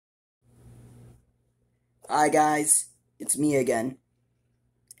Hi guys, it's me again,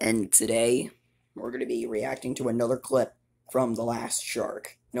 and today we're going to be reacting to another clip from The Last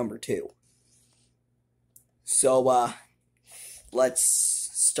Shark, number 2. So, let's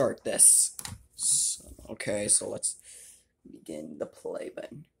start this. So let's begin the play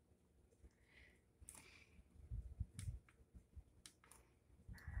button.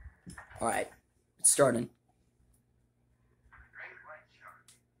 Alright, it's starting.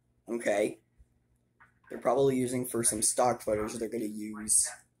 Okay. They're probably using for some stock footage they're going to use.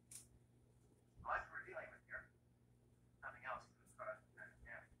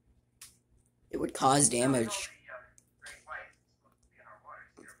 It would cause damage.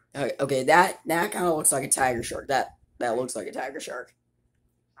 Okay, that kind of looks like a tiger shark. That looks like a tiger shark.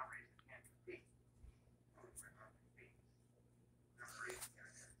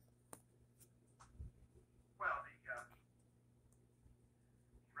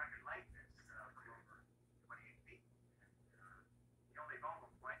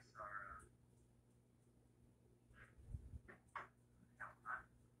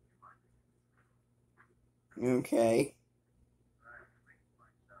 Okay.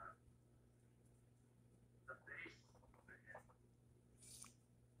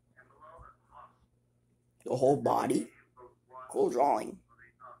 The whole body? Cool drawing.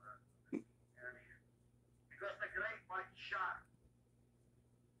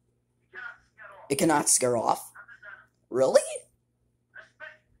 It cannot scare off. Really?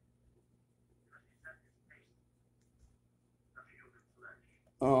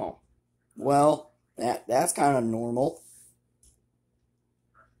 Oh. Well, that's kind of normal.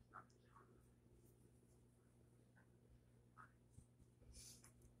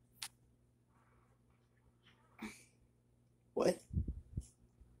 What?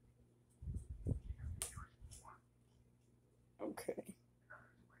 Okay.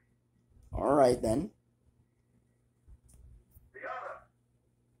 Alright then.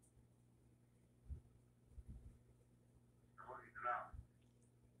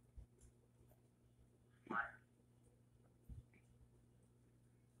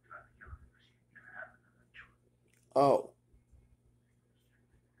 Oh.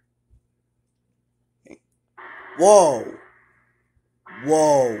 Whoa.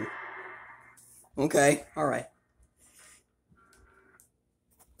 Whoa. Okay, alright.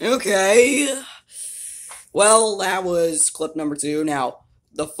 Okay. Well, that was clip number 2. Now,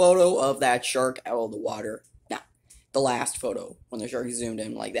 the photo of that shark out of the water. Now, the last photo, when the shark zoomed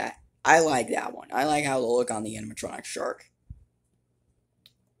in like that. I like that one. I like how the look on the animatronic shark.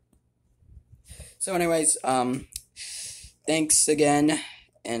 So anyways, thanks again,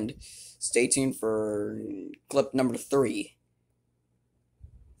 and stay tuned for clip number 3.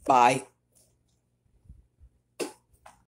 Bye.